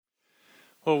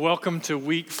Well, welcome to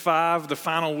week 5, the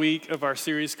final week of our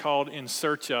series called In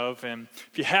Search Of. And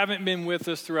if you haven't been with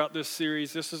us throughout this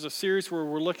series, this is a series where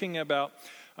we're looking about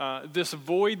this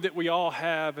void that we all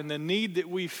have and the need that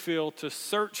we feel to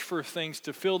search for things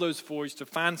to fill those voids, to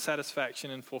find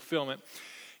satisfaction and fulfillment.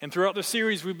 And throughout the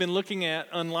series, we've been looking at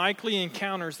unlikely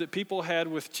encounters that people had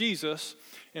with Jesus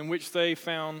in which they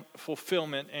found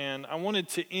fulfillment. And I wanted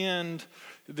to end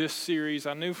this series.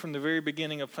 I knew from the very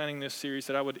beginning of planning this series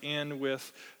that I would end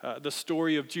with the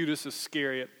story of Judas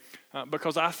Iscariot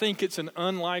because I think it's an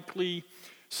unlikely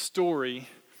story.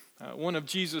 One of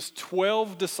Jesus'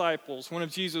 12 disciples, one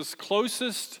of Jesus'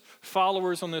 closest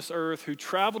followers on this earth who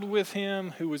traveled with him,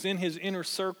 who was in his inner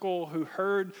circle, who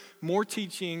heard more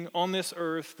teaching on this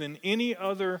earth than any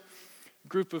other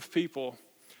group of people,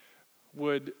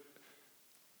 would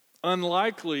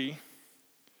unlikely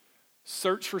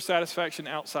search for satisfaction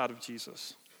outside of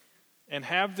Jesus and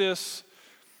have this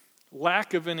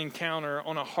lack of an encounter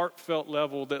on a heartfelt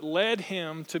level that led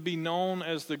him to be known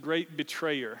as the great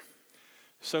betrayer.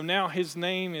 So now his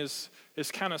name is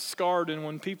kind of scarred, and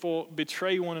when people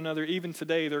betray one another, even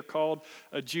today, they're called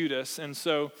a Judas. And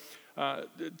so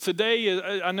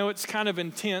today, I know it's kind of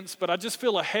intense, but I just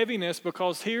feel a heaviness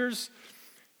because here's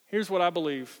what I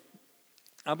believe.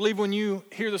 I believe when you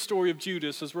hear the story of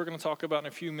Judas, as we're going to talk about in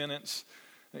a few minutes,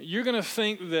 you're going to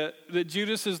think that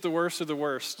Judas is the worst of the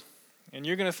worst. And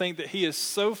you're going to think that he is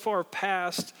so far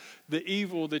past the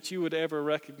evil that you would ever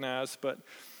recognize. But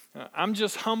I'm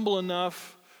just humble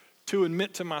enough to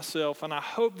admit to myself, and I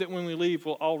hope that when we leave,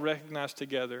 we'll all recognize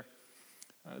together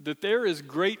that there is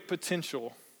great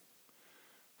potential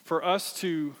for us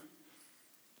to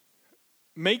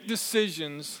make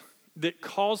decisions that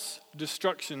cause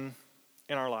destruction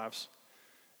in our lives.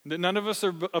 That none of us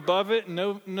are above it,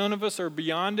 none of us are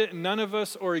beyond it, none of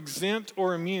us are exempt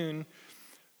or immune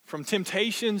from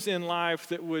temptations in life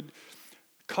that would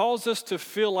cause us to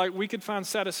feel like we could find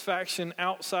satisfaction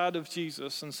outside of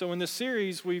Jesus. And so in this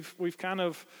series, we've kind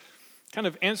of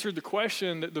answered the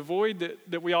question that the void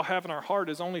that we all have in our heart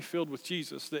is only filled with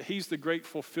Jesus, that he's the great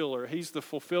fulfiller. He's the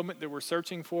fulfillment that we're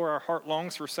searching for. Our heart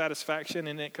longs for satisfaction,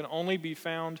 and it can only be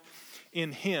found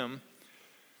in him.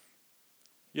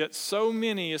 Yet so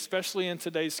many, especially in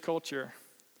today's culture,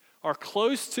 are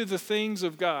close to the things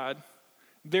of God.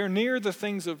 They're near the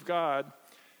things of God.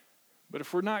 But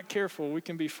if we're not careful, we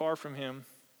can be far from him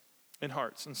in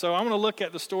hearts. And so I'm going to look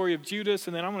at the story of Judas,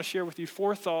 and then I'm going to share with you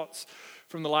 4 thoughts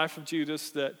from the life of Judas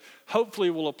that hopefully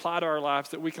will apply to our lives,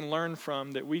 that we can learn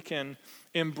from, that we can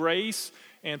embrace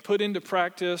and put into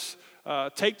practice.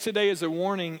 Take today as a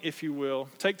warning, if you will.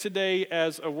 Take today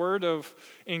as a word of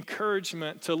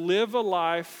encouragement to live a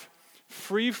life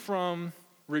free from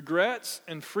regrets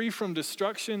and free from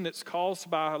destruction that's caused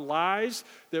by lies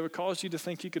that would cause you to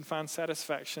think you can find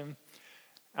satisfaction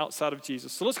outside of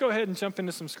Jesus. So let's go ahead and jump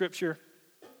into some scripture.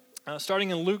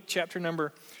 Starting in Luke chapter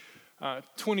number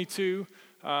 22.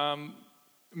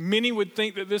 Many would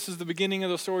think that this is the beginning of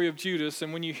the story of Judas,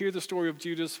 and when you hear the story of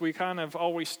Judas, we kind of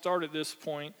always start at this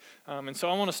point. And so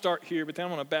I want to start here, but then I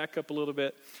want to back up a little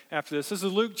bit after this. This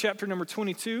is Luke chapter number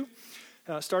 22,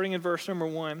 starting in verse number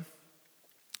 1.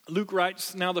 Luke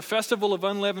writes, "Now the festival of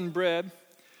unleavened bread,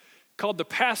 called the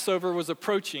Passover, was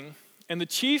approaching, and the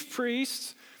chief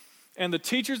priests and the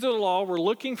teachers of the law were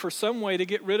looking for some way to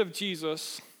get rid of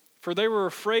Jesus, for they were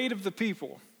afraid of the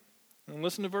people." And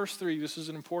listen to verse 3. This is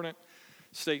an important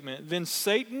statement. "Then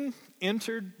Satan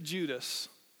entered Judas,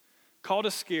 called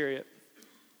Iscariot,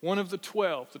 one of the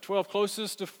 12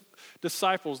 closest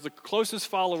disciples, the closest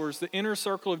followers, the inner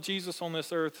circle of Jesus on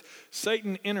this earth.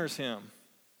 Satan enters him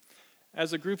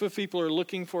as a group of people are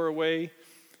looking for a way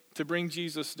to bring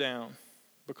Jesus down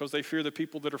because they fear the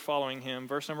people that are following him.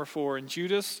 Verse number 4, "And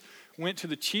Judas went to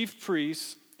the chief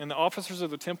priests and the officers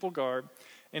of the temple guard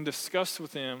and discussed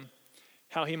with them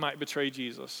how he might betray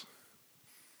Jesus."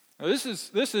 Now this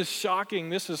is shocking.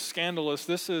 This is scandalous.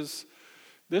 This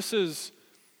is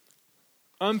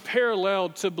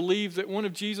unparalleled to believe that one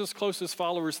of Jesus' closest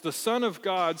followers, the Son of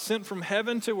God, sent from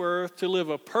heaven to earth to live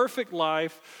a perfect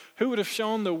life, who would have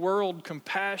shown the world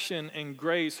compassion and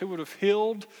grace, who would have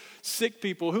healed sick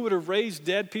people, who would have raised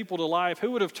dead people to life,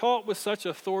 who would have taught with such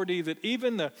authority that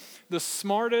even the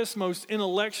smartest, most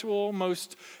intellectual,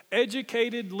 most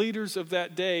educated leaders of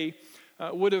that day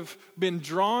would have been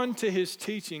drawn to his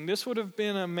teaching. This would have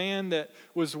been a man that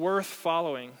was worth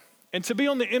following. And to be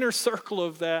on the inner circle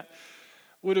of that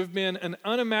would have been an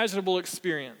unimaginable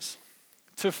experience.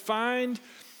 To find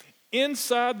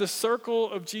inside the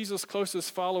circle of Jesus'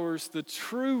 closest followers the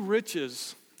true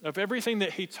riches of everything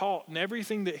that he taught and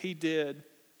everything that he did.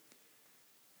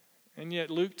 And yet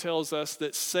Luke tells us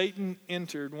that Satan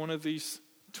entered one of these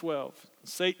 12.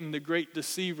 Satan, the great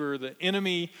deceiver, the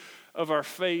enemy of our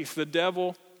faith, the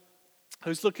devil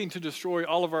who's looking to destroy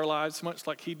all of our lives, much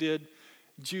like he did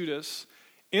Judas,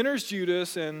 enters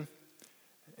Judas and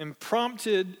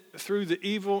prompted through the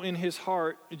evil in his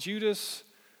heart, Judas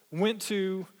went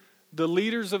to the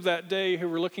leaders of that day who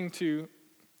were looking to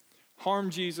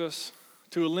harm Jesus,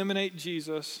 to eliminate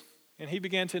Jesus, and he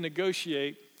began to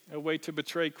negotiate a way to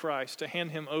betray Christ, to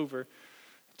hand him over,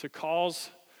 to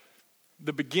cause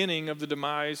the beginning of the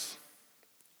demise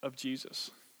of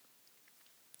Jesus.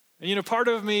 And part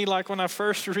of me, like when I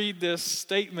first read this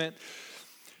statement,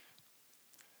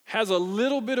 has a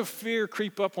little bit of fear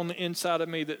creep up on the inside of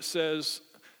me that says,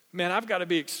 man, I've got to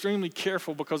be extremely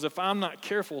careful, because if I'm not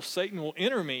careful, Satan will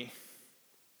enter me.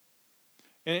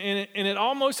 And it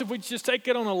almost, if we just take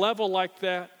it on a level like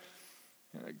that,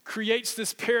 creates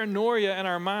this paranoia in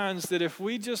our minds that if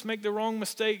we just make the wrong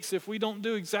mistakes, if we don't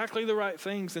do exactly the right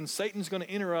things, then Satan's going to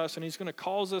enter us and he's going to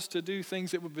cause us to do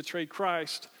things that would betray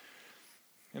Christ.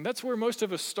 And that's where most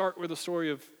of us start with the story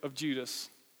of Judas.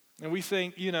 And we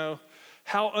think,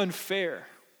 how unfair.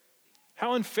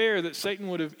 How unfair that Satan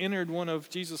would have entered one of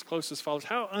Jesus' closest followers.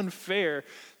 How unfair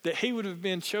that he would have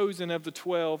been chosen of the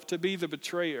 12 to be the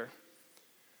betrayer.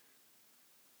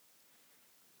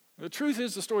 The truth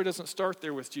is, the story doesn't start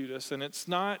there with Judas, and it's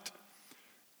not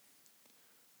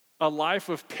a life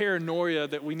of paranoia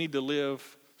that we need to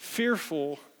live,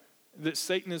 fearful that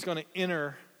Satan is going to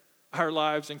enter our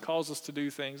lives and cause us to do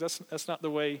things. That's not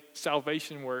the way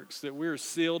salvation works, that we're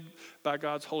sealed by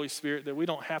God's Holy Spirit, that we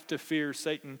don't have to fear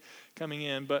Satan coming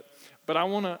in. But I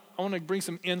want to bring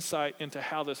some insight into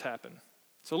how this happened.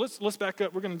 So let's back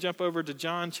up. We're going to jump over to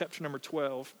John chapter number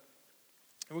 12.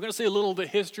 And we're going to see a little of the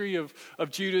history of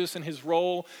Judas and his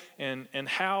role and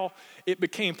how it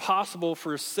became possible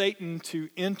for Satan to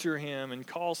enter him and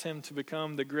cause him to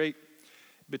become the great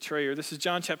betrayer. This is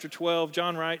John chapter 12.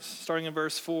 John writes, starting in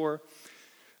verse 4,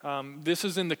 this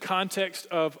is in the context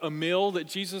of a meal that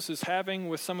Jesus is having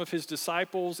with some of his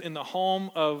disciples in the home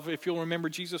of, if you'll remember,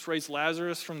 Jesus raised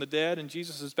Lazarus from the dead, and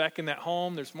Jesus is back in that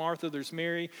home. There's Martha, there's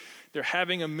Mary. They're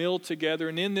having a meal together,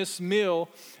 and in this meal,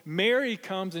 Mary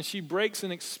comes and she breaks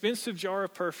an expensive jar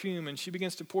of perfume, and she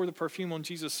begins to pour the perfume on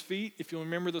Jesus' feet. If you'll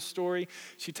remember the story,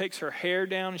 she takes her hair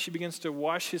down and she begins to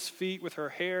wash his feet with her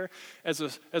hair as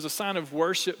a sign of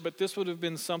worship, but this would have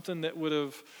been something that would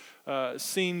have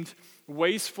seemed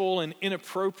wasteful and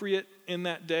inappropriate in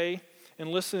that day. And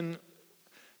listen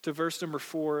to verse number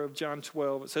 4 of John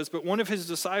 12. It says, "But one of his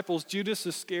disciples, Judas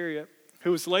Iscariot,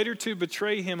 who was later to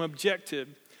betray him,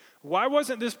 objected, 'Why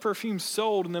wasn't this perfume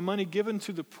sold and the money given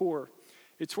to the poor?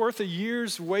 It's worth a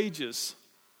year's wages.'"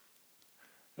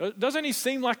 Doesn't he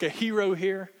seem like a hero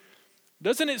here?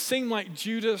 Doesn't it seem like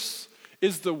Judas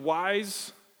is the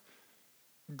wise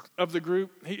of the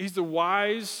group? He's the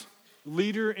wise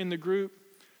leader in the group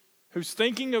who's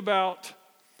thinking about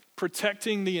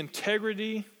protecting the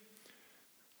integrity,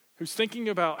 who's thinking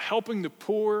about helping the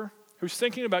poor, who's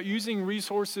thinking about using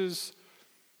resources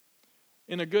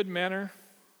in a good manner.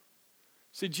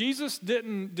 See, Jesus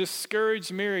didn't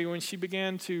discourage Mary when she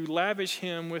began to lavish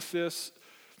him with this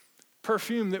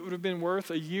perfume that would have been worth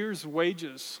a year's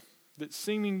wages, that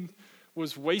seeming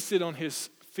was wasted on his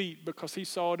feet because he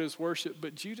saw it as worship.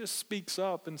 But Judas speaks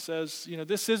up and says,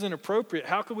 this isn't appropriate.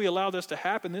 How could we allow this to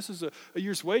happen? This is a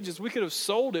year's wages. We could have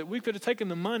sold it. We could have taken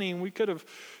the money and we could have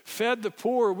fed the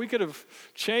poor. We could have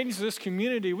changed this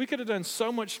community. We could have done so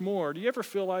much more. Do you ever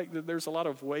feel like that there's a lot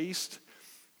of waste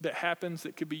that happens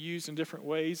that could be used in different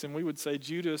ways? And we would say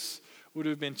Judas would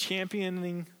have been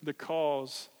championing the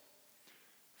cause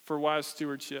for wise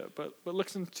stewardship. But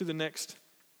listen to the next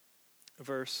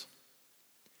verse.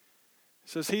 It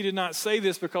says, "He did not say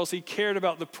this because he cared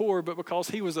about the poor, but because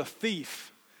he was a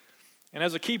thief. And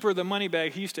as a keeper of the money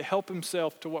bag, he used to help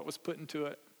himself to what was put into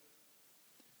it."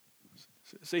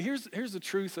 See, here's the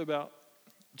truth about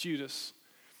Judas.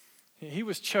 He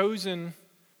was chosen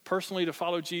personally to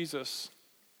follow Jesus.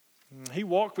 He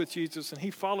walked with Jesus and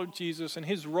he followed Jesus, and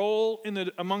his role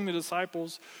among the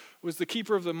disciples was the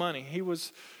keeper of the money. He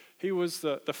was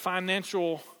the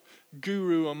financial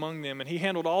guru among them, and he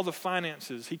handled all the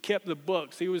finances. He kept the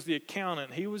books. He was the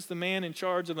accountant. He was the man in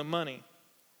charge of the money.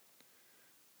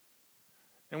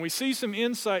 And we see some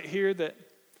insight here that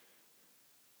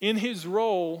in his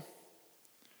role,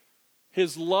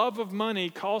 his love of money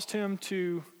caused him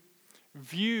to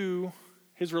view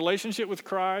his relationship with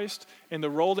Christ and the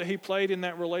role that he played in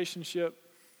that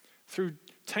relationship through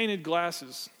tainted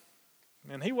glasses.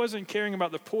 And he wasn't caring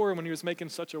about the poor when he was making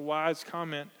such a wise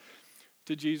comment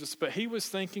to Jesus, but he was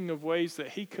thinking of ways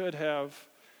that he could have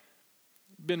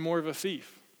been more of a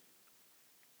thief.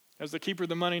 As the keeper of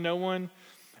the money, no one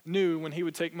knew when he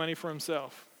would take money for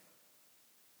himself.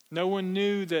 No one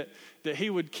knew that he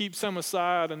would keep some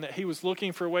aside and that he was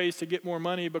looking for ways to get more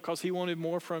money because he wanted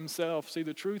more for himself. See,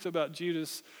 the truth about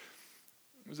Judas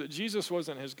was that Jesus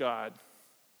wasn't his God.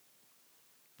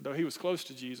 Though he was close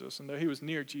to Jesus and though he was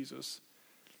near Jesus.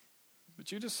 But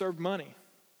Judas served money.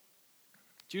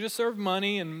 Judas served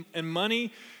money, and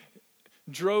money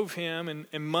drove him,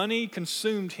 and money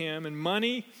consumed him, and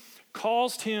money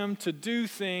caused him to do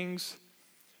things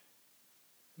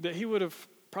that he would have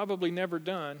probably never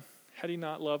done had he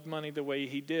not loved money the way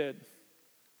he did.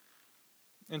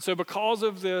 And so because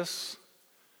of this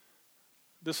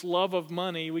love of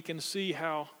money, we can see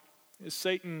how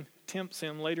Satan tempts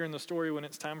him later in the story when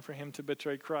it's time for him to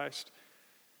betray Christ.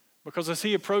 Because as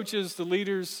he approaches the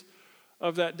leaders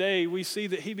of that day, we see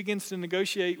that he begins to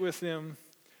negotiate with them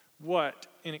what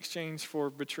in exchange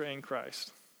for betraying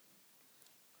Christ?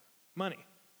 Money.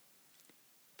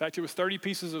 In fact, it was 30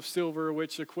 pieces of silver,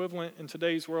 which equivalent in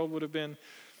today's world would have been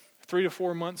 3 to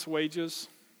 4 months' wages.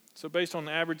 So based on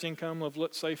the average income of,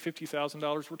 let's say,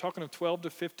 $50,000, we're talking of $12,000 to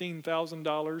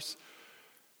 $15,000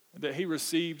 that he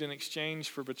received in exchange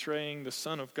for betraying the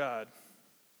Son of God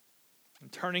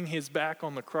and turning his back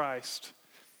on the Christ,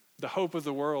 the hope of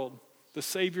the world, the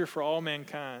Savior for all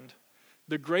mankind,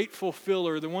 the great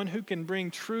fulfiller, the one who can bring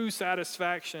true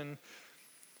satisfaction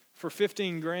for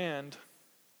 $15,000.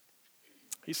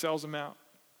 He sells him out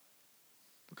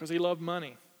because he loved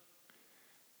money.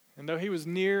 And though he was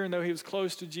near and though he was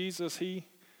close to Jesus, he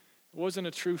wasn't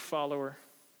a true follower.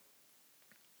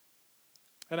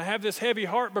 And I have this heavy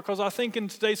heart because I think in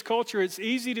today's culture it's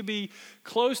easy to be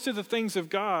close to the things of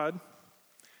God.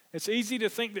 It's easy to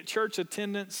think that church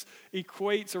attendance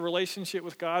equates a relationship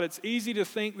with God. It's easy to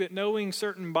think that knowing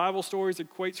certain Bible stories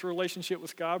equates a relationship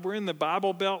with God. We're in the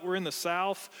Bible Belt. We're in the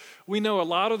South. We know a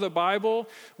lot of the Bible.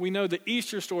 We know the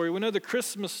Easter story. We know the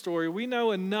Christmas story. We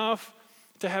know enough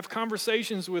to have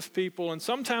conversations with people. And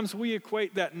sometimes we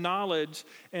equate that knowledge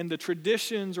and the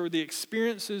traditions or the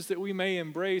experiences that we may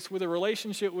embrace with a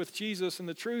relationship with Jesus. And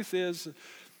the truth is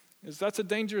that's a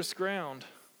dangerous ground.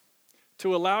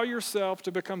 To allow yourself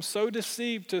to become so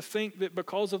deceived to think that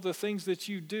because of the things that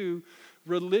you do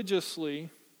religiously,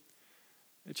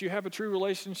 that you have a true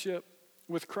relationship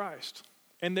with Christ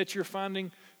and that you're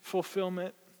finding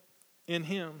fulfillment in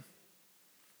Him.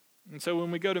 And so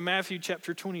when we go to Matthew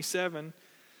chapter 27,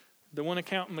 the one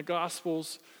account in the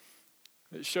Gospels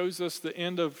that shows us the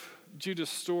end of Judas'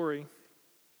 story,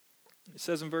 it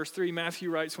says in verse 3,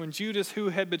 Matthew writes, "When Judas, who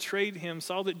had betrayed him,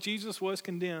 saw that Jesus was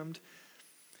condemned,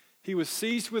 he was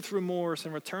seized with remorse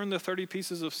and returned the 30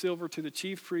 pieces of silver to the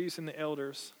chief priests and the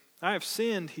elders. 'I have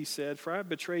sinned,' he said, 'for I have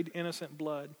betrayed innocent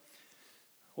blood.'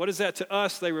 'What is that to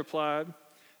us?' they replied.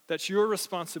 'That's your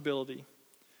responsibility.'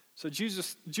 So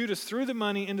Judas threw the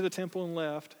money into the temple and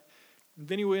left. And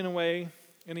then he went away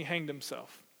and he hanged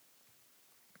himself."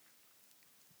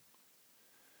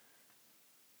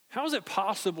 How is it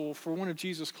possible for one of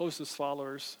Jesus' closest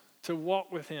followers to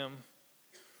walk with him,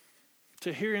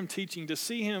 to hear him teaching, to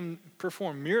see him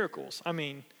perform miracles? I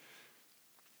mean,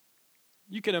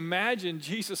 you can imagine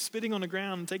Jesus spitting on the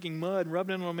ground and taking mud and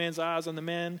rubbing it on a man's eyes, and the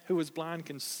man who was blind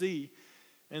can see,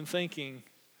 and thinking,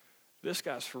 this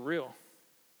guy's for real.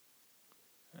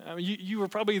 I mean, you were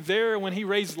probably there when he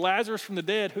raised Lazarus from the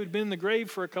dead, who had been in the grave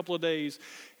for a couple of days.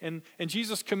 And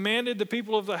Jesus commanded the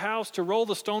people of the house to roll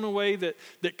the stone away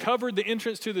that covered the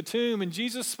entrance to the tomb. And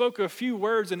Jesus spoke a few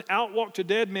words, and out walked a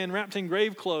dead man wrapped in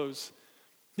grave clothes.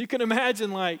 You can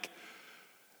imagine, like,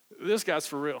 this guy's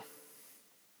for real.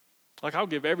 Like, I'll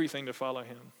give everything to follow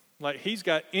him. Like, he's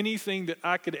got anything that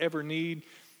I could ever need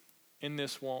in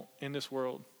this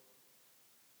world.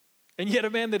 And yet a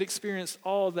man that experienced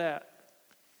all that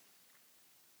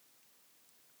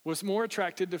was more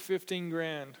attracted to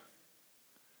 $15,000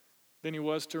 than he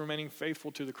was to remaining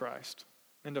faithful to the Christ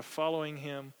and to following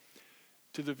him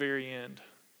to the very end.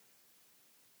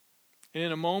 And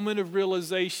in a moment of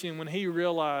realization, when he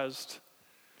realized,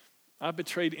 I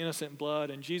betrayed innocent blood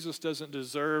and Jesus doesn't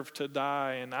deserve to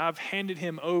die, and I've handed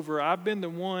him over, I've been the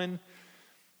one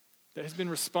that has been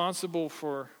responsible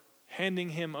for handing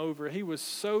him over. He was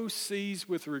so seized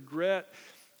with regret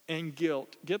and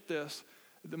guilt. Get this,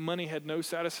 the money had no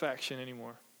satisfaction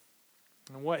anymore.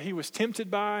 And what he was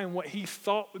tempted by and what he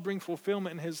thought would bring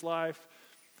fulfillment in his life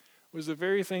was the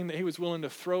very thing that he was willing to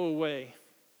throw away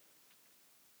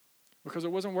because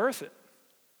it wasn't worth it.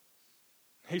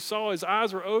 He saw his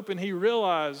eyes were open. He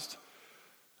realized,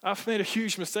 I've made a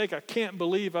huge mistake. I can't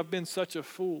believe I've been such a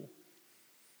fool.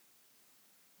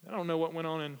 I don't know what went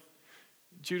on in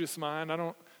Judas' mind. I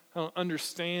don't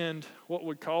understand what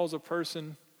would cause a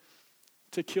person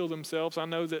to kill themselves. I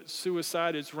know that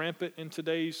suicide is rampant in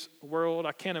today's world.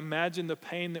 I can't imagine the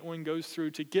pain that one goes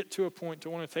through to get to a point to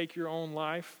want to take your own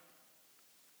life.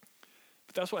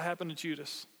 But that's what happened to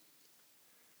Judas.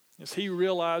 As he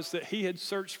realized that he had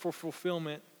searched for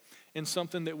fulfillment in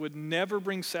something that would never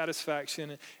bring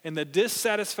satisfaction, and the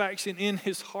dissatisfaction in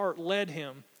his heart led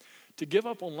him to give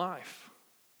up on life.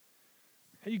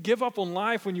 How do you give up on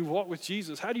life when you walk with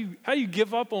Jesus? How do you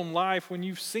give up on life when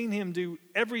you've seen him do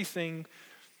everything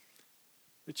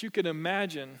that you could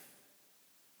imagine?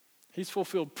 He's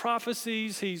fulfilled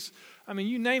prophecies.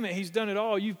 You name it, he's done it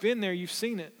all. You've been there, you've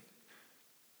seen it.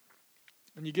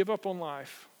 And you give up on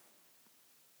life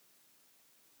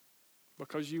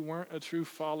because you weren't a true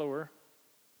follower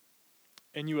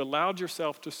and you allowed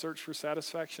yourself to search for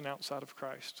satisfaction outside of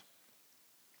Christ.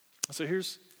 So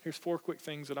here's 4 quick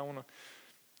things that I want to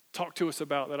talk to us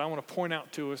about, that I want to point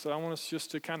out to us, that I want us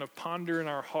just to kind of ponder in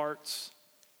our hearts.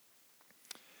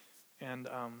 And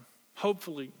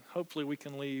hopefully we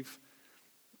can leave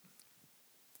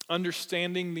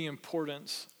understanding the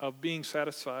importance of being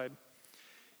satisfied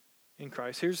in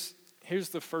Christ. Here's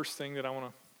the first thing that I want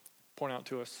to point out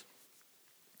to us.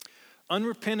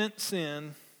 Unrepentant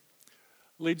sin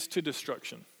leads to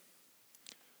destruction.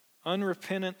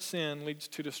 Unrepentant sin leads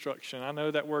to destruction. I know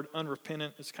that word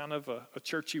unrepentant is kind of a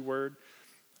churchy word.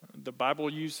 The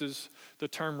Bible uses the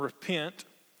term repent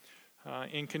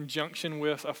in conjunction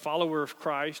with a follower of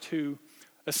Christ who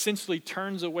essentially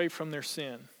turns away from their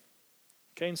sin.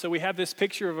 Okay, and so we have this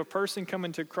picture of a person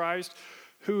coming to Christ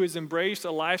who has embraced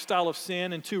a lifestyle of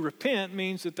sin, and to repent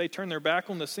means that they turn their back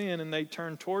on the sin and they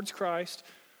turn towards Christ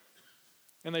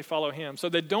and they follow him. So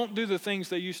they don't do the things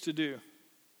they used to do.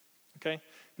 Okay?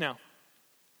 Now,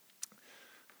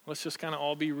 let's just kind of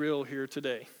all be real here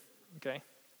today, okay?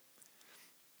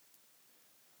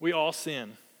 We all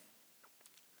sin.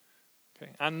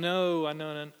 Okay, I know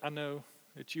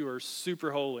that you are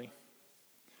super holy.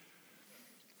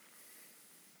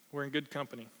 We're in good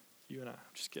company, you and I. I'm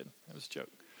just kidding. That was a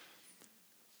joke.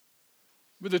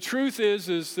 But the truth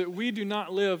is that we do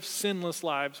not live sinless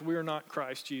lives. We are not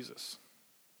Christ Jesus.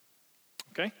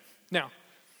 Okay? Now,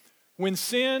 when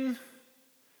sin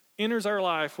enters our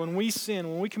life, when we sin,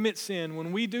 when we commit sin,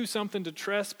 when we do something to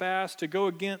trespass, to go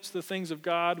against the things of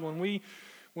God, when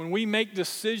we make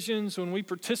decisions, when we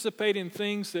participate in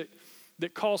things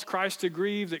that cause Christ to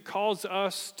grieve, that cause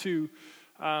us to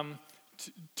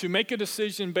make a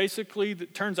decision basically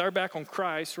that turns our back on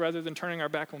Christ rather than turning our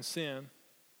back on sin,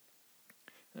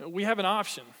 we have an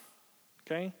option,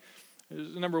 okay?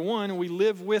 Number one, we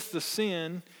live with the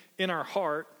sin in our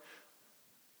heart,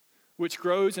 which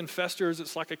grows and festers.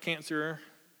 It's like a cancer,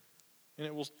 and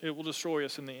it will destroy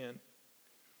us in the end.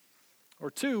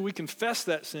 Or 2, we confess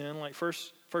that sin, like 1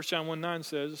 John 1:9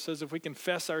 says. It says, if we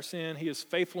confess our sin, he is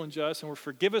faithful and just and will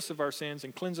forgive us of our sins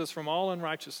and cleanse us from all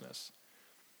unrighteousness.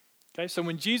 Okay, so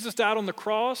when Jesus died on the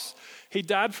cross, he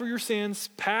died for your sins,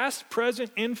 past,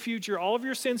 present, and future. All of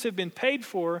your sins have been paid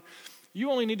for. You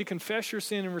only need to confess your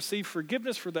sin and receive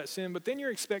forgiveness for that sin, but then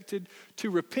you're expected to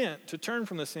repent, to turn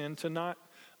from the sin, to not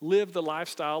live the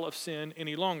lifestyle of sin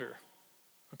any longer.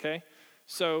 Okay?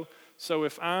 So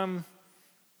if I'm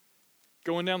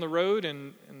going down the road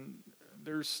and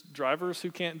there's drivers who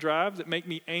can't drive that make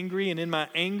me angry, and in my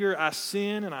anger I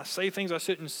sin and I say things I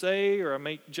shouldn't say, or I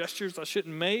make gestures I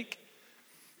shouldn't make,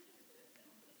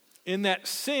 in that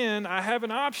sin I have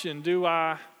an option. Do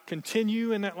I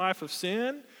continue in that life of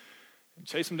sin and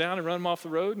chase them down and run them off the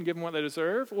road and give them what they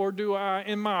deserve? Or do I,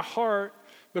 in my heart,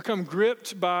 become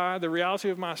gripped by the reality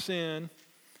of my sin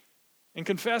and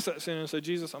confess that sin and say,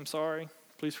 Jesus, I'm sorry.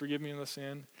 Please forgive me in the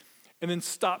sin. And then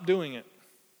stop doing it.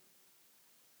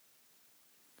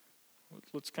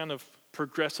 Let's kind of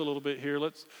progress a little bit here.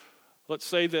 Let's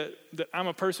say that I'm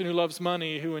a person who loves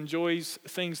money, who enjoys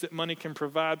things that money can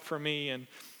provide for me,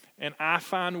 and I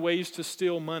find ways to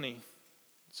steal money.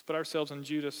 Let's put ourselves in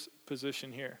Judas'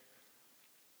 position here.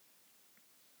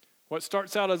 What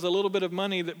starts out as a little bit of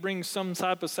money that brings some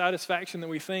type of satisfaction that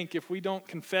we think, if we don't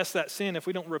confess that sin, if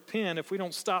we don't repent, if we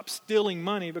don't stop stealing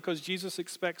money, because Jesus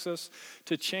expects us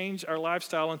to change our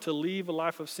lifestyle and to leave a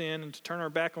life of sin and to turn our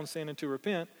back on sin and to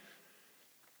repent.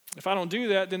 If I don't do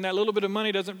that, then that little bit of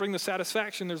money doesn't bring the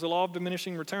satisfaction. There's a law of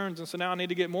diminishing returns, and so now I need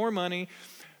to get more money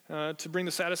to bring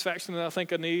the satisfaction that I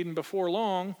think I need, and before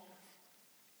long,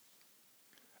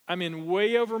 I'm in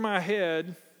way over my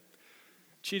head,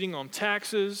 cheating on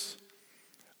taxes,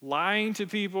 lying to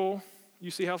people.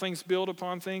 You see how things build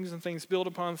upon things and things build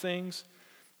upon things.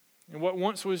 And what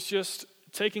once was just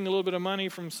taking a little bit of money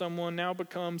from someone now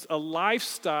becomes a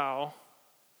lifestyle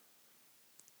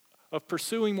of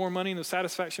pursuing more money and the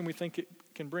satisfaction we think it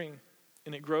can bring.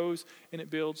 and it grows, and it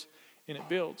builds, and it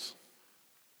builds.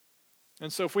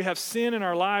 And so if we have sin in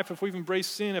our life, if we've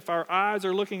embraced sin, if our eyes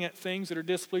are looking at things that are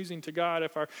displeasing to God,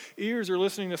 if our ears are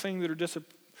listening to things that are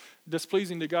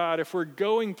displeasing to God, if we're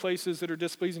going places that are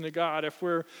displeasing to God, if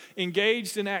we're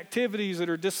engaged in activities that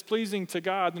are displeasing to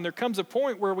God, then there comes a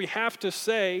point where we have to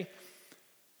say,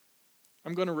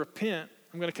 I'm going to repent.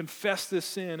 I'm going to confess this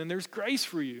sin, and there's grace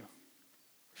for you.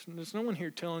 There's no one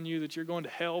here telling you that you're going to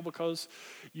hell because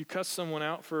you cussed someone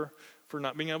out for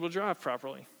not being able to drive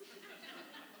properly.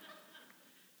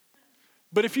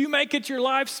 But if you make it your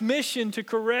life's mission to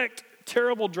correct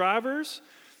terrible drivers,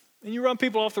 and you run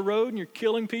people off the road, and you're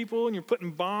killing people, and you're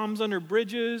putting bombs under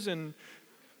bridges, and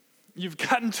you've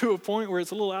gotten to a point where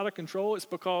it's a little out of control, it's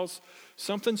because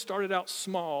something started out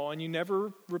small, and you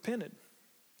never repented.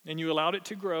 And you allowed it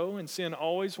to grow, and sin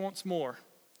always wants more.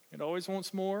 It always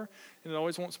wants more, and it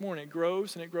always wants more. And it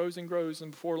grows, and it grows, and grows.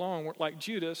 And before long, we're like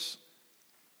Judas,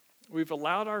 we've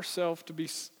allowed ourselves to be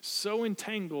so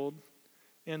entangled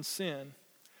in sin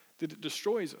that it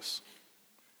destroys us.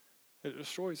 It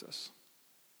destroys us.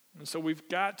 And so we've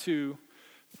got to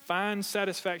find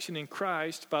satisfaction in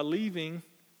Christ by leaving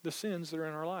the sins that are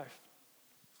in our life.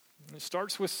 And it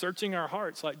starts with searching our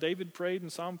hearts, like David prayed in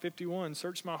Psalm 51,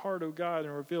 search my heart, O God,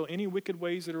 and reveal any wicked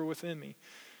ways that are within me.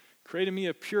 Create in me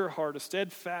a pure heart, a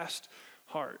steadfast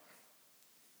heart.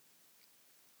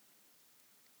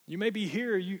 You may be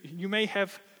here, you may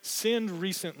have sinned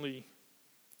recently,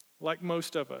 like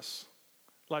most of us,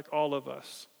 like all of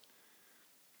us.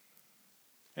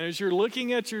 And as you're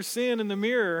looking at your sin in the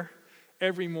mirror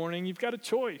every morning, you've got a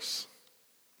choice.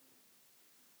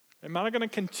 Am I going to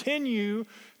continue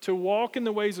to walk in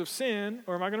the ways of sin,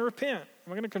 or am I going to repent?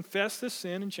 Am I going to confess this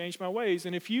sin and change my ways?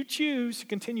 And if you choose to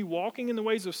continue walking in the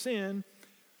ways of sin,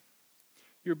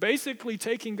 you're basically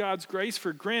taking God's grace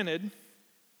for granted,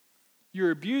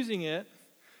 you're abusing it,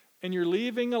 and you're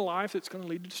living a life that's going to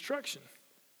lead to destruction.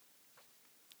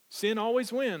 Sin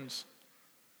always wins.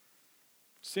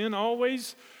 Sin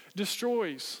always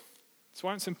destroys. That's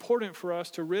why it's important for us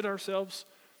to rid ourselves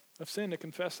of sin, to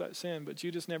confess that sin. But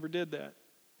Judas never did that.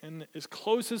 And as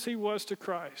close as he was to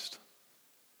Christ,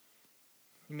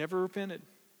 he never repented.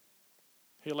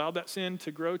 He allowed that sin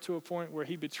to grow to a point where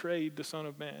he betrayed the Son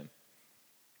of Man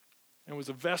and was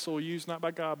a vessel used not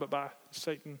by God but by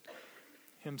Satan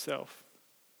himself.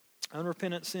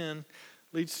 Unrepentant sin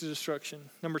leads to destruction.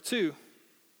 Number 2,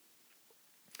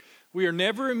 we are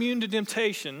never immune to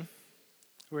temptation.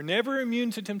 We're never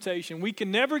immune to temptation. We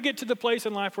can never get to the place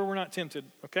in life where we're not tempted,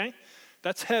 okay?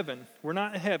 That's heaven. We're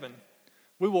not in heaven.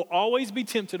 We will always be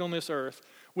tempted on this earth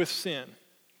with sin.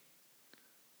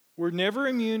 We're never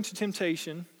immune to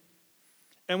temptation,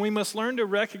 and we must learn to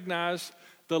recognize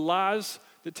the lies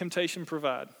that temptation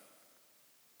provide.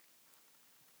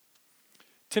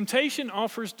 Temptation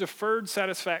offers deferred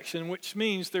satisfaction, which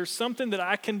means there's something that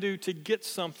I can do to get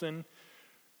something.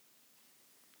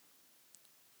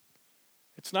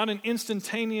 It's not an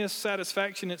instantaneous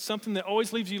satisfaction. It's something that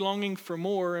always leaves you longing for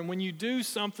more. And when you do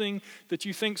something that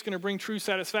you think is going to bring true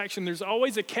satisfaction, there's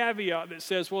always a caveat that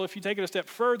says, well, if you take it a step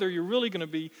further, you're really going to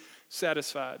be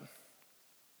satisfied.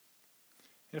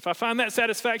 And if I find that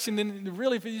satisfaction, then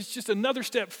really if it's just another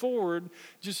step forward,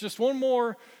 just one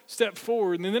more step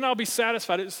forward, and then I'll be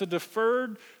satisfied. It's a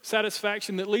deferred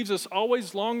satisfaction that leaves us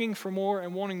always longing for more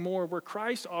and wanting more, where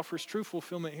Christ offers true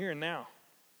fulfillment here and now.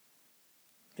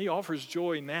 He offers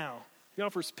joy now. He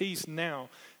offers peace now.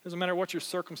 It doesn't matter what your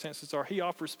circumstances are. He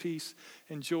offers peace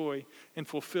and joy and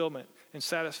fulfillment and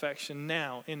satisfaction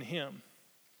now in Him.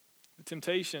 The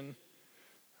temptation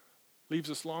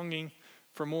leaves us longing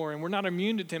for more. And we're not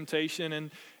immune to temptation.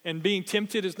 And being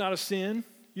tempted is not a sin.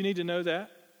 You need to know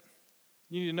that.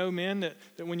 You need to know, men, that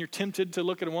when you're tempted to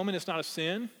look at a woman, it's not a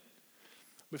sin.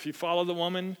 But if you follow the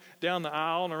woman down the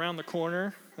aisle and around the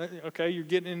corner, okay, you're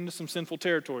getting into some sinful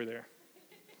territory there.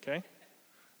 Okay?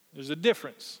 There's a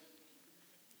difference.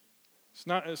 It's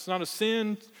not a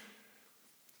sin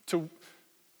to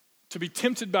be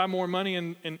tempted by more money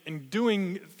and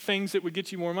doing things that would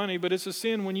get you more money, but it's a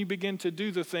sin when you begin to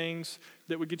do the things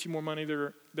that would get you more money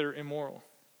that are immoral.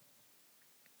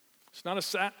 It's not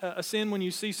a sin when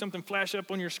you see something flash up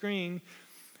on your screen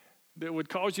that would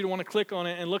cause you to want to click on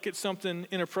it and look at something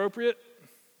inappropriate.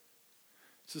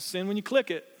 It's a sin when you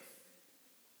click it.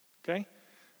 Okay?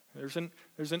 There's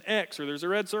an X or there's a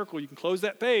red circle. You can close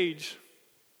that page.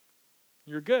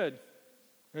 You're good.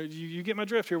 You get my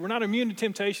drift here. We're not immune to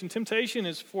temptation. Temptation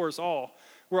is for us all.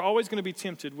 We're always going to be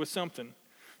tempted with something.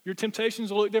 Your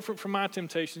temptations will look different from my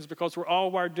temptations because we're all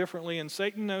wired differently, and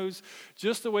Satan knows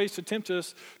just the ways to tempt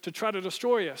us to try to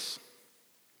destroy us.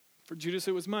 For Judas,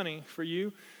 it was money. For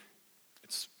you,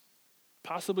 it's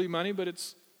possibly money, but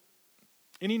it's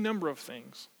any number of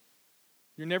things.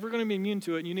 You're never going to be immune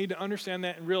to it, and you need to understand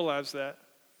that and realize that.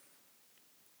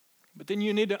 But then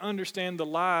you need to understand the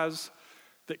lies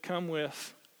that come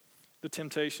with the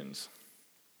temptations.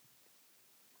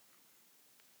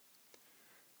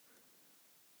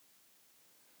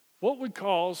 What would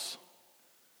cause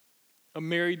a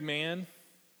married man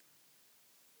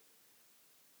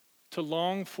to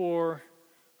long for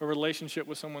a relationship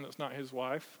with someone that's not his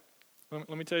wife? Let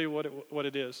me tell you what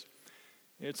it is.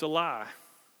 It's a lie.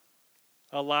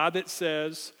 A lie that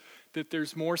says that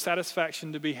there's more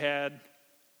satisfaction to be had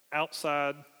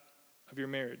outside of your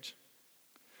marriage.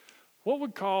 What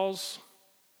would cause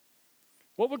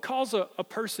a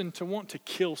person to want to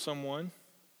kill someone?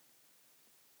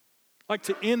 Like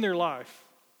to end their life?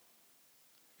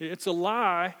 It's a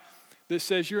lie that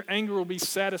says your anger will be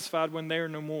satisfied when they are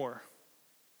no more.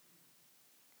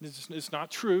 It's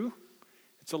not true.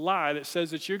 It's a lie that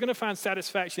says that you're going to find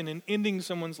satisfaction in ending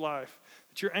someone's life.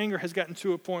 That your anger has gotten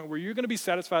to a point where you're going to be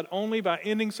satisfied only by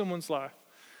ending someone's life.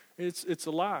 It's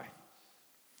a lie.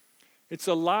 It's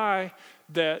a lie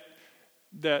that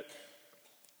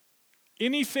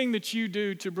anything that you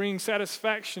do to bring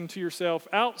satisfaction to yourself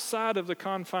outside of the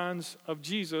confines of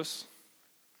Jesus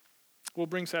will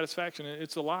bring satisfaction.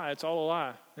 It's a lie. It's all a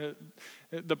lie.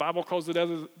 The Bible calls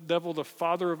the devil the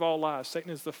father of all lies.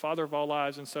 Satan is the father of all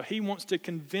lies. And so he wants to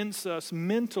convince us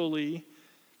mentally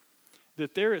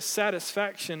that there is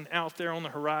satisfaction out there on the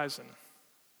horizon.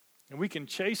 And we can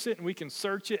chase it and we can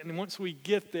search it. And once we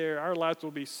get there, our lives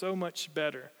will be so much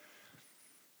better.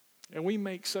 And we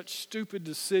make such stupid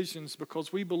decisions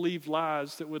because we believe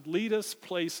lies that would lead us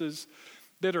places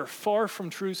that are far from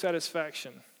true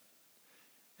satisfaction.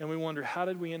 And we wonder, how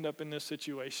did we end up in this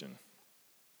situation?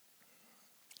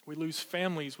 We lose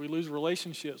families, we lose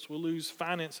relationships, we lose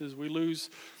finances, we lose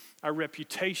our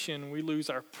reputation, we lose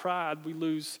our pride, we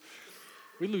lose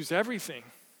everything.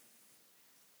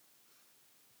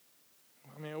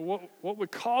 I mean, what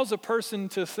would cause a person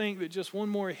to think that just one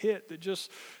more hit, that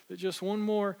just one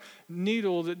more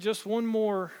needle, that just one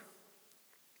more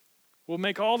will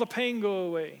make all the pain go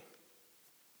away?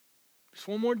 Just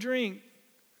one more drink.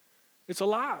 It's a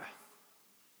lie.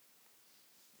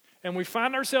 And we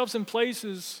find ourselves in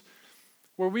places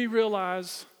where we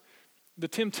realize the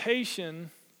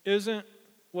temptation isn't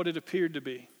what it appeared to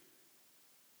be.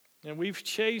 And we've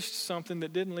chased something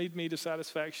that didn't lead me to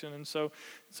satisfaction. And so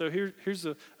here's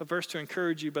a verse to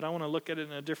encourage you, but I want to look at it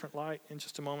in a different light in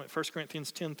just a moment. 1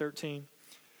 Corinthians 10:13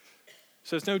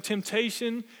 says, "No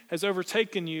temptation has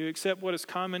overtaken you except what is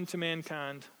common to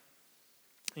mankind.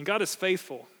 And God is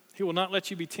faithful. He will not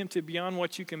let you be tempted beyond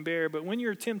what you can bear. But when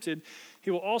you're tempted, He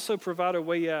will also provide a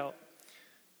way out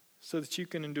so that you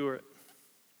can endure it."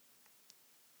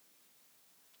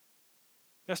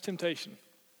 That's temptation.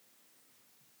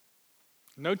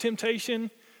 No temptation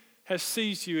has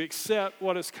seized you except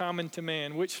what is common to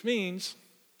man, which means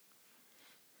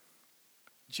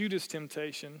Judah's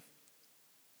temptation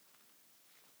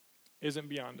isn't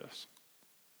beyond us.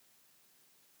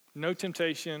 No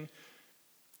temptation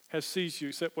has seized you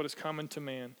except what is common to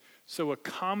man. So a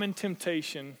common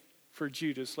temptation for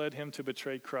Judas led him to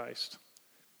betray Christ.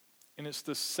 And it's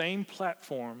the same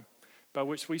platform by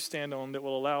which we stand on that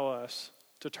will allow us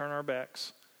to turn our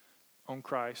backs on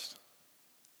Christ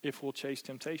if we'll chase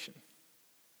temptation.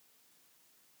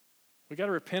 We got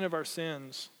to repent of our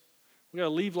sins. We got to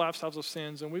leave lifestyles of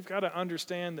sins, and we've got to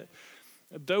understand that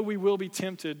though we will be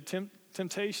tempted,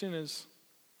 temptation is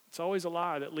it's always a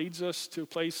lie that leads us to a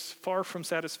place far from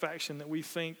satisfaction that we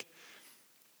think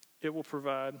it will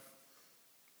provide.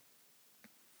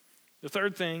 The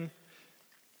third thing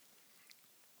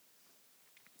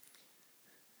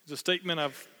is a statement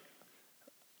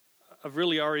I've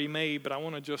really already made, but I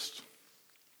want to just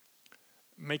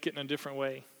make it in a different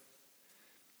way.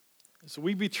 So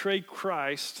we betray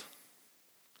Christ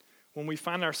when we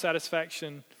find our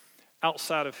satisfaction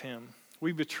outside of Him.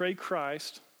 We betray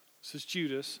Christ, this is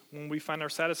Judas, when we find our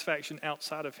satisfaction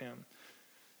outside of Him.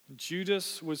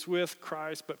 Judas was with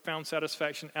Christ but found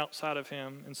satisfaction outside of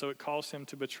Him, and so it caused him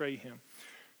to betray Him.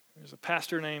 There's a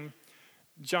pastor named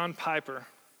John Piper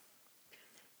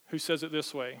who says it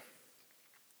this way: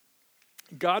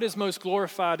 God is most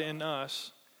glorified in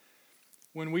us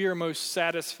when we are most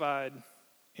satisfied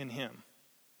in Him.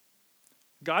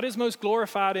 God is most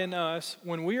glorified in us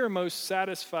when we are most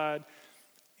satisfied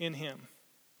in Him.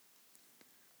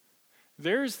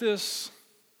 There's this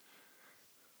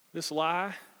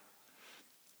lie,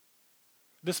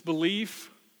 this belief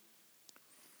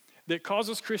that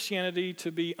causes Christianity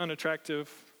to be unattractive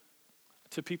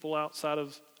to people outside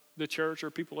of the church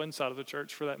or people inside of the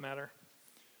church for that matter.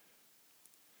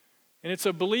 And it's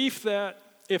a belief that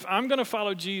if I'm going to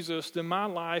follow Jesus, then my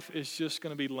life is just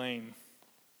going to be lame.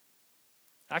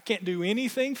 I can't do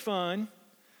anything fun.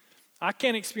 I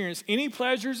can't experience any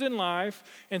pleasures in life.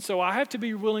 And so I have to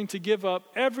be willing to give up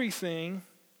everything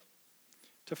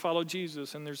to follow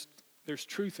Jesus. And there's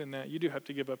truth in that. You do have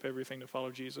to give up everything to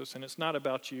follow Jesus. And it's not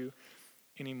about you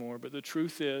anymore. But the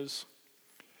truth is,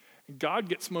 God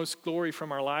gets most glory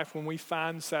from our life when we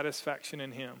find satisfaction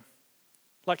in him.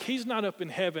 Like he's not up in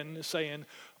heaven saying,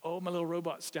 oh, my little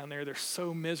robots down there, they're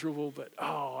so miserable, but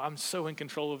oh, I'm so in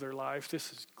control of their life.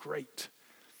 This is great.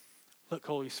 Look,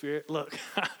 Holy Spirit, look,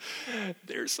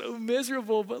 they're so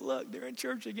miserable, but look, they're in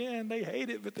church again. They hate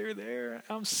it, but they're there.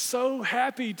 I'm so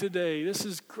happy today. This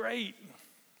is great.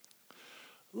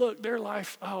 Look, their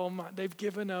life, oh my, they've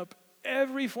given up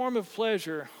every form of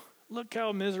pleasure. Look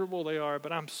how miserable they are,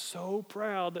 but I'm so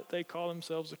proud that they call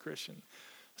themselves a Christian.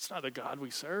 That's not the God we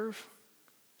serve.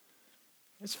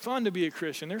 It's fun to be a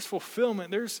Christian. There's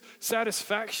fulfillment. There's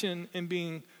satisfaction in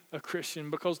being a Christian,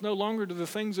 because no longer do the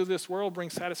things of this world bring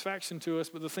satisfaction to us,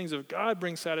 but the things of God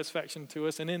bring satisfaction to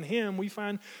us. And in him, we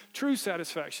find true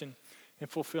satisfaction and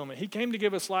fulfillment. He came to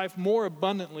give us life more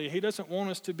abundantly. He doesn't want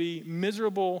us to be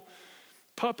miserable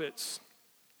puppets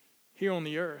here on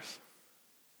the earth.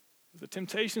 The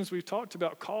temptations we've talked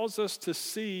about cause us to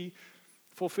see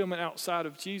fulfillment outside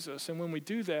of Jesus. And when we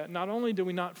do that, not only do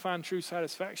we not find true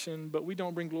satisfaction, but we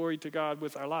don't bring glory to God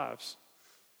with our lives.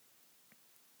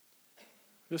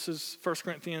 This is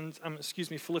Philippians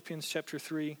chapter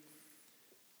 3,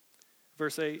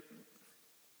 verse 8.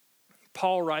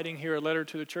 Paul writing here a letter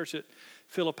to the church at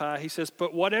Philippi. He says,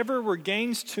 but whatever were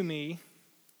gains to me,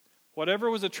 whatever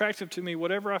was attractive to me,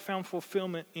 whatever I found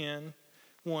fulfillment in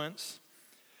once,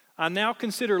 I now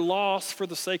consider loss for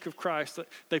the sake of Christ.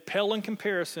 They pale in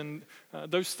comparison.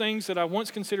 Those things that I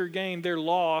once considered gain, they're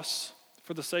loss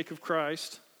for the sake of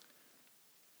Christ.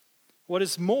 What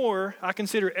is more, I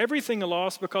consider everything a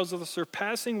loss because of the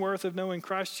surpassing worth of knowing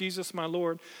Christ Jesus my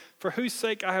Lord, for whose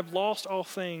sake I have lost all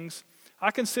things. I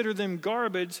consider them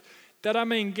garbage that I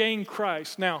may gain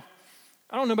Christ. Now,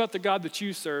 I don't know about the God that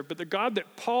you serve, but the God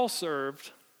that Paul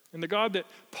served and the God that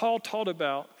Paul taught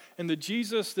about and the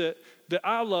Jesus that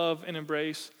I love and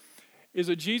embrace is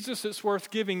a Jesus that's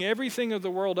worth giving everything of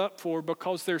the world up for,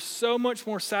 because there's so much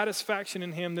more satisfaction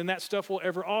in him than that stuff will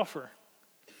ever offer.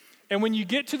 And when you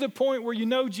get to the point where you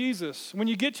know Jesus, when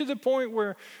you get to the point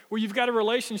where you've got a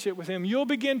relationship with him, you'll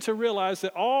begin to realize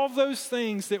that all of those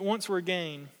things that once were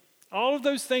gain, all of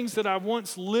those things that I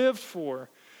once lived for,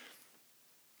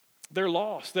 they're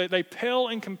lost. They pale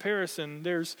in comparison.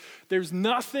 There's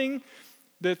nothing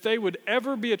that they would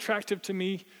ever be attractive to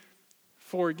me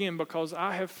for again, because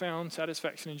I have found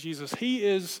satisfaction in Jesus. He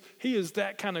is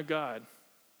that kind of God.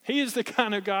 He is the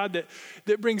kind of God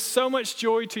that brings so much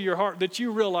joy to your heart that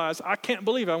you realize, I can't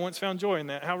believe I once found joy in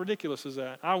that. How ridiculous is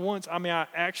that? I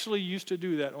actually used to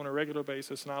do that on a regular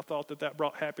basis, and I thought that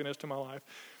brought happiness to my life.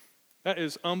 That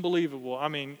is unbelievable. I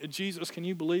mean, Jesus, can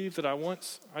you believe that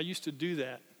I used to do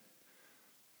that?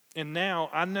 And now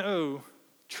I know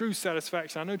true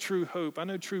satisfaction. I know true hope. I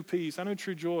know true peace. I know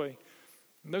true joy.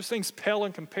 And those things pale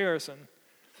in comparison.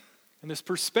 And this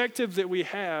perspective that we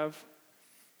have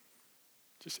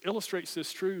just illustrates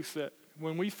this truth that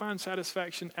when we find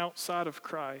satisfaction outside of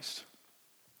Christ,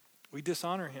 we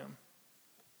dishonor him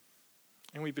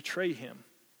and we betray him.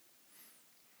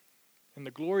 And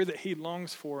the glory that he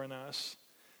longs for in us,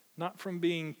 not from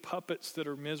being puppets that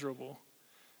are miserable,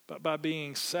 but by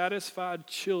being satisfied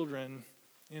children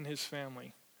in his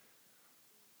family.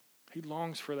 He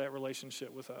longs for that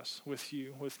relationship with us, with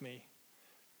you, with me.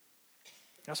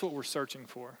 That's what we're searching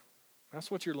for.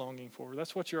 That's what you're longing for.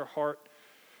 That's what your heart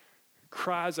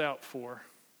cries out for.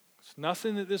 It's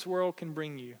nothing that this world can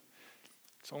bring you.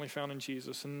 It's only found in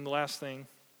Jesus. And the last thing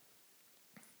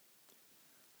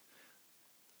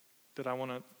that I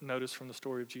want to notice from the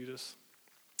story of Judas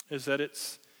is that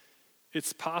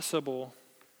it's possible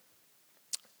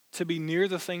to be near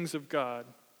the things of God,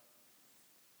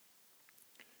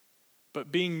 but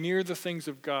being near the things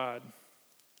of God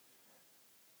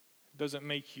doesn't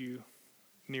make you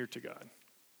near to God.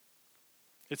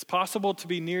 It's possible to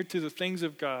be near to the things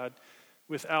of God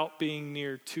without being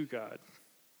near to God.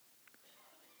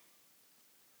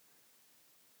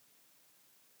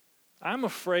 I'm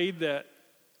afraid that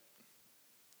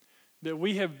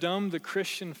we have dumbed the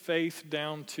Christian faith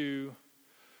down to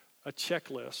a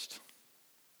checklist.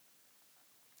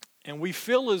 And we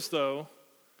feel as though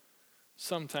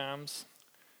sometimes,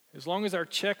 as long as our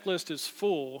checklist is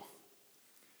full,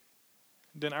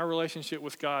 then our relationship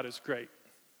with God is great.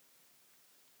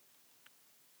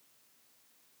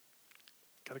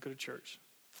 Got to go to church.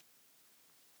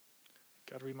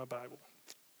 Got to read my Bible.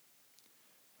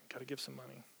 Got to give some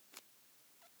money.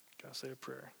 Got to say a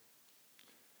prayer.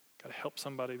 Got to help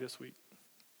somebody this week.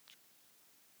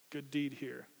 Good deed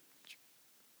here.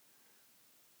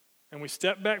 And we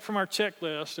step back from our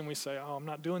checklist and we say, oh, I'm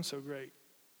not doing so great.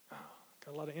 Oh,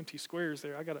 got a lot of empty squares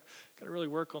there. I got to really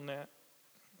work on that.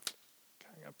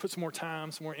 I got to put some more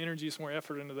time, some more energy, some more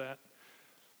effort into that.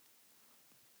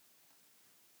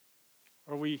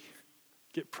 Or we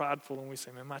get prideful and we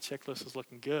say, man, my checklist is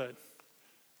looking good.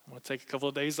 I'm going to take a couple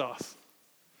of days off.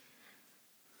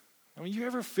 I mean, you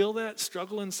ever feel that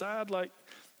struggle inside, like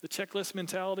the checklist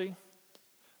mentality?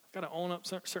 I've got to own up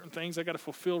certain things. I've got to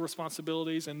fulfill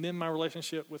responsibilities, and then my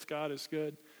relationship with God is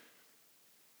good.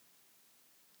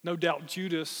 No doubt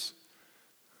Judas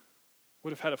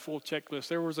would have had a full checklist.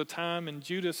 There was a time in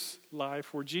Judas'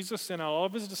 life where Jesus sent out all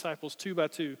of his disciples 2 by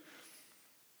 2.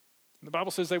 And the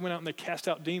Bible says they went out and they cast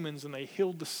out demons and they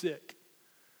healed the sick.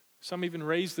 Some even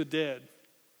raised the dead.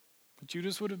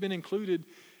 Judas would have been included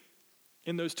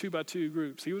in those 2 by 2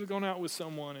 groups. He would have gone out with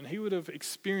someone and he would have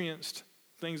experienced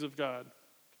things of God.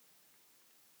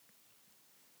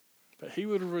 But he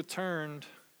would have returned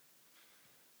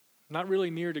not really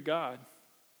near to God,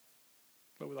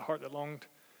 but with a heart that longed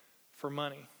for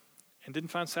money and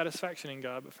didn't find satisfaction in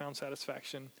God, but found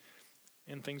satisfaction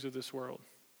in things of this world.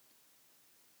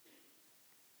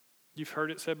 You've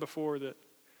heard it said before that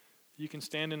you can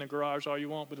stand in a garage all you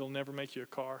want, but it'll never make you a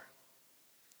car.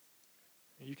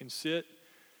 You can sit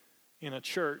in a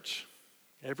church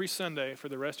every Sunday for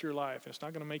the rest of your life, and it's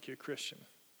not going to make you a Christian.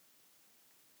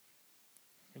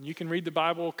 And you can read the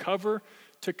Bible cover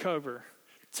to cover,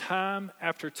 time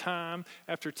after time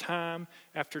after time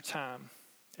after time.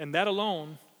 And that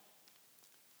alone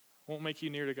won't make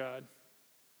you near to God.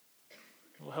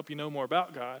 It will help you know more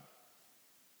about God.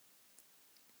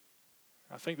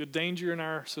 I think the danger in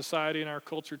our society and our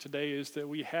culture today is that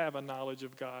we have a knowledge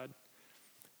of God.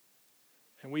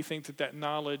 And we think that that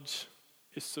knowledge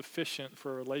is sufficient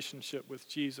for a relationship with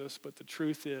Jesus. But the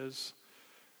truth is,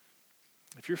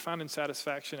 if you're finding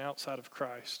satisfaction outside of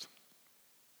Christ,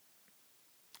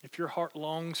 if your heart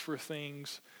longs for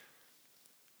things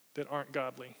that aren't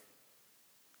godly,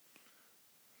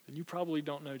 then you probably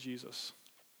don't know Jesus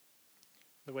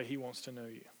the way he wants to know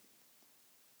you.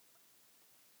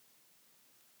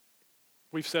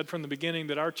 We've said from the beginning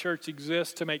that our church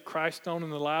exists to make Christ known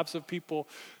in the lives of people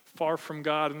far from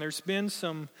God. And there's been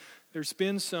some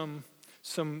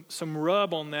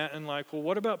rub on that, and like, well,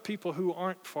 what about people who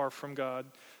aren't far from God?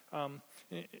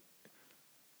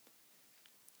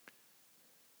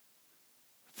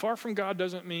 Far from God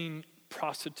doesn't mean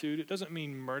prostitute. It doesn't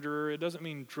mean murderer. It doesn't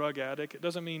mean drug addict. It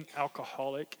doesn't mean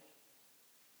alcoholic.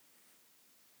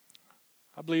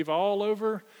 I believe all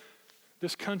over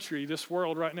this country, this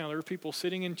world right now, there are people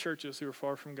sitting in churches who are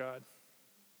far from God.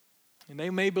 And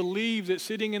they may believe that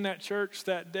sitting in that church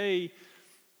that day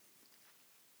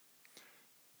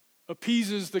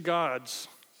appeases the gods,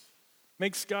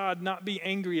 makes God not be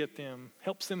angry at them,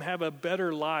 helps them have a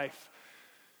better life.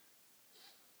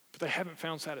 But they haven't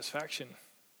found satisfaction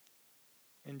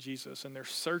in Jesus, and they're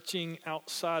searching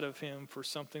outside of him for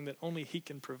something that only he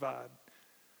can provide.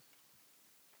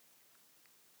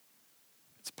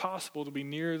 It's possible to be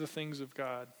near the things of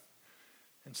God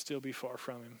and still be far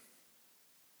from him.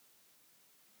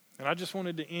 And I just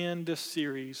wanted to end this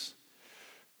series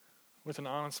with an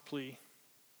honest plea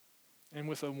and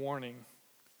with a warning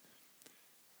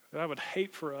that I would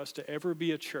hate for us to ever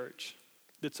be a church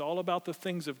that's all about the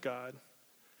things of God,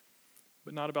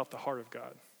 but not about the heart of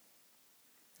God.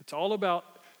 It's all about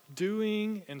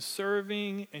doing and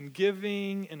serving and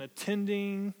giving and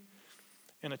attending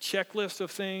and a checklist of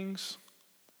things,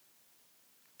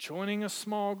 joining a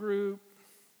small group,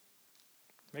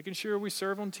 making sure we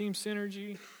serve on Team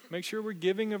Synergy, make sure we're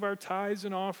giving of our tithes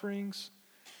and offerings,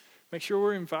 make sure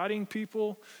we're inviting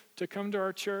people to come to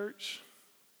our church,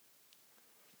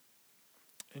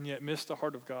 and yet miss the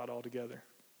heart of God altogether.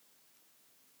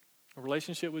 A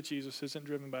relationship with Jesus isn't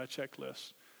driven by a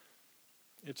checklist.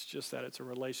 It's just that it's a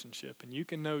relationship. And you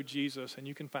can know Jesus and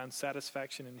you can find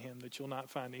satisfaction in him that you'll not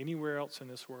find anywhere else in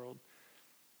this world.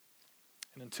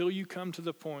 And until you come to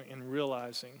the point in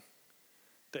realizing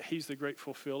that he's the great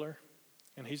fulfiller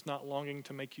and he's not longing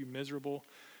to make you miserable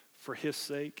for his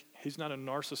sake, he's not a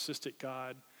narcissistic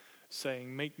God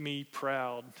saying, make me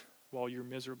proud while you're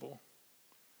miserable.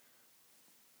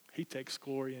 He takes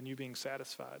glory in you being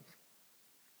satisfied.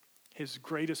 His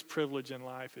greatest privilege in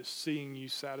life is seeing you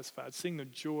satisfied, seeing the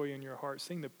joy in your heart,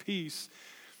 seeing the peace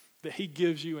that he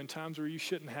gives you in times where you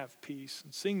shouldn't have peace,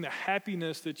 and seeing the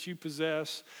happiness that you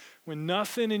possess when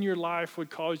nothing in your life would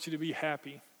cause you to be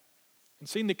happy. and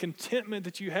seeing the contentment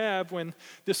that you have when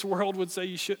this world would say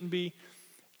you shouldn't be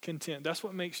content. That's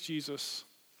what makes Jesus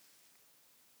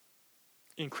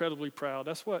incredibly proud.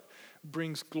 That's what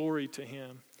brings glory to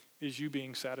him, is you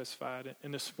being satisfied.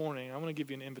 And this morning, I want to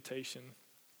give you an invitation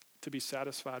to be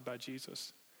satisfied by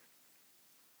Jesus.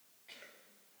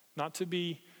 Not to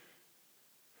be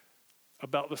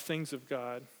about the things of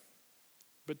God,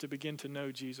 but to begin to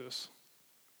know Jesus.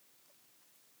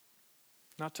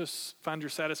 Not to find your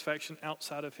satisfaction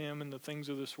outside of him and the things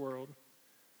of this world,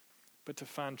 but to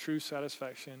find true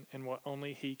satisfaction in what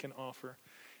only he can offer.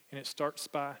 And it starts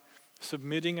by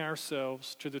submitting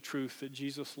ourselves to the truth that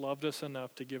Jesus loved us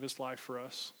enough to give his life for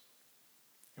us.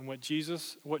 And what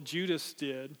Judas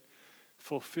did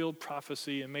fulfilled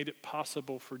prophecy and made it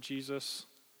possible for Jesus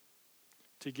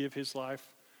to give his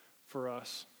life for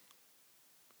us.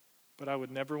 But I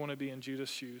would never want to be in Judas'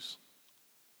 shoes.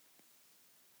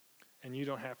 And you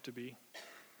don't have to be.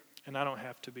 And I don't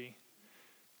have to be.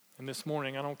 And this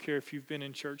morning, I don't care if you've been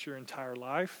in church your entire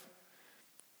life.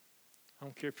 I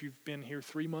don't care if you've been here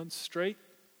 3 months straight.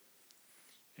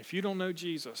 If you don't know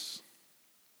Jesus,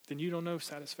 then you don't know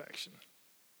satisfaction.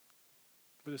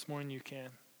 But this morning you can.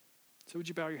 So would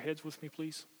you bow your heads with me,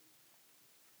 please?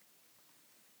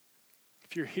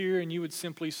 If you're here and you would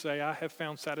simply say, I have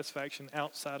found satisfaction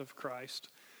outside of Christ,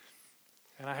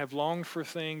 and I have longed for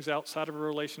things outside of a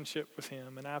relationship with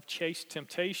him, and I've chased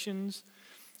temptations,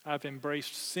 I've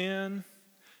embraced sin,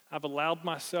 I've allowed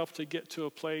myself to get to a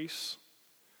place,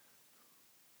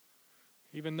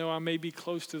 even though I may be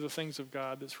close to the things of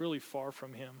God, that's really far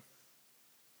from him.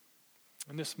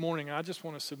 And this morning, I just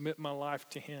want to submit my life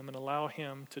to him and allow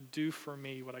him to do for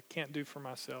me what I can't do for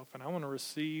myself. And I want to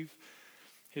receive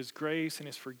his grace and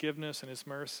his forgiveness and his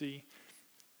mercy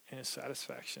and his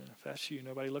satisfaction. If that's you,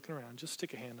 nobody looking around, just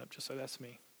stick a hand up. Just say, that's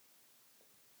me.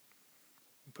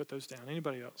 And put those down.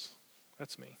 Anybody else?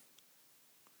 That's me.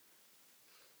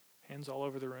 Hands all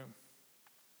over the room.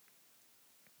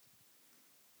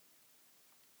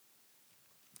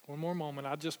 One more moment.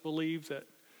 I just believe that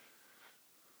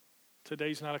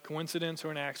today's not a coincidence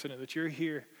or an accident, that you're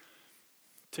here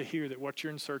to hear that what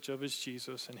you're in search of is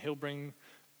Jesus, and he'll bring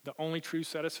the only true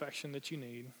satisfaction that you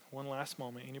need. One last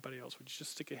moment. Anybody else? Would you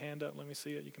just stick a hand up? Let me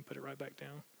see it. You can put it right back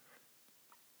down.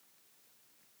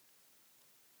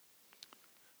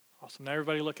 Awesome. Now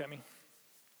everybody look at me.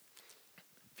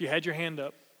 If you had your hand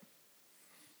up,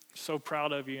 I'm so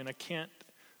proud of you, and I can't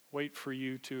wait for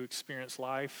you to experience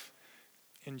life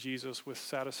in Jesus with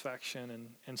satisfaction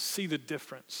and see the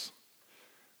difference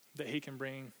that he can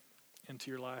bring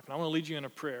into your life. And I want to lead you in a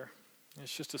prayer.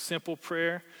 It's just a simple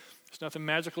prayer. There's nothing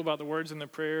magical about the words in the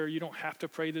prayer. You don't have to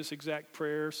pray this exact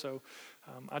prayer. So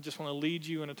I just want to lead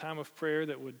you in a time of prayer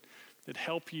that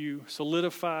help you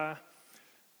solidify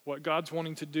what God's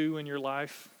wanting to do in your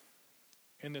life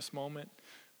in this moment.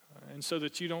 And so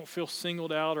that you don't feel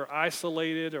singled out or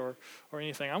isolated or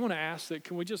anything. I want to ask that,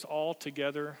 can we just all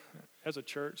together as a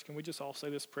church, can we just all say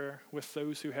this prayer with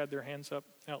those who had their hands up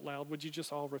out loud? Would you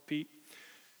just all repeat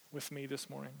with me this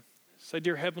morning? Say,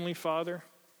 Dear Heavenly Father,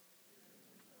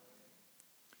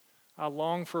 I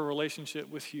long for a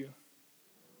relationship with you.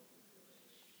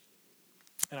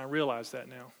 And I realize that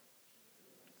now.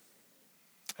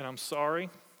 And I'm sorry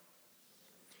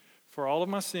for all of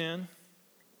my sin.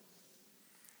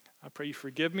 I pray you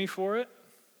forgive me for it.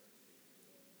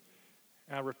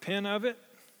 I repent of it.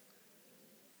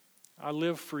 I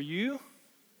live for you.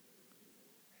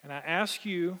 And I ask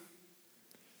you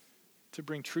to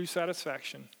bring true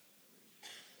satisfaction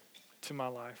to my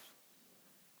life.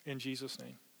 In Jesus'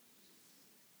 name.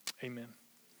 Amen.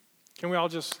 Can we all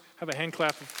just have a hand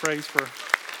clap of praise for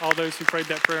all those who prayed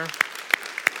that prayer?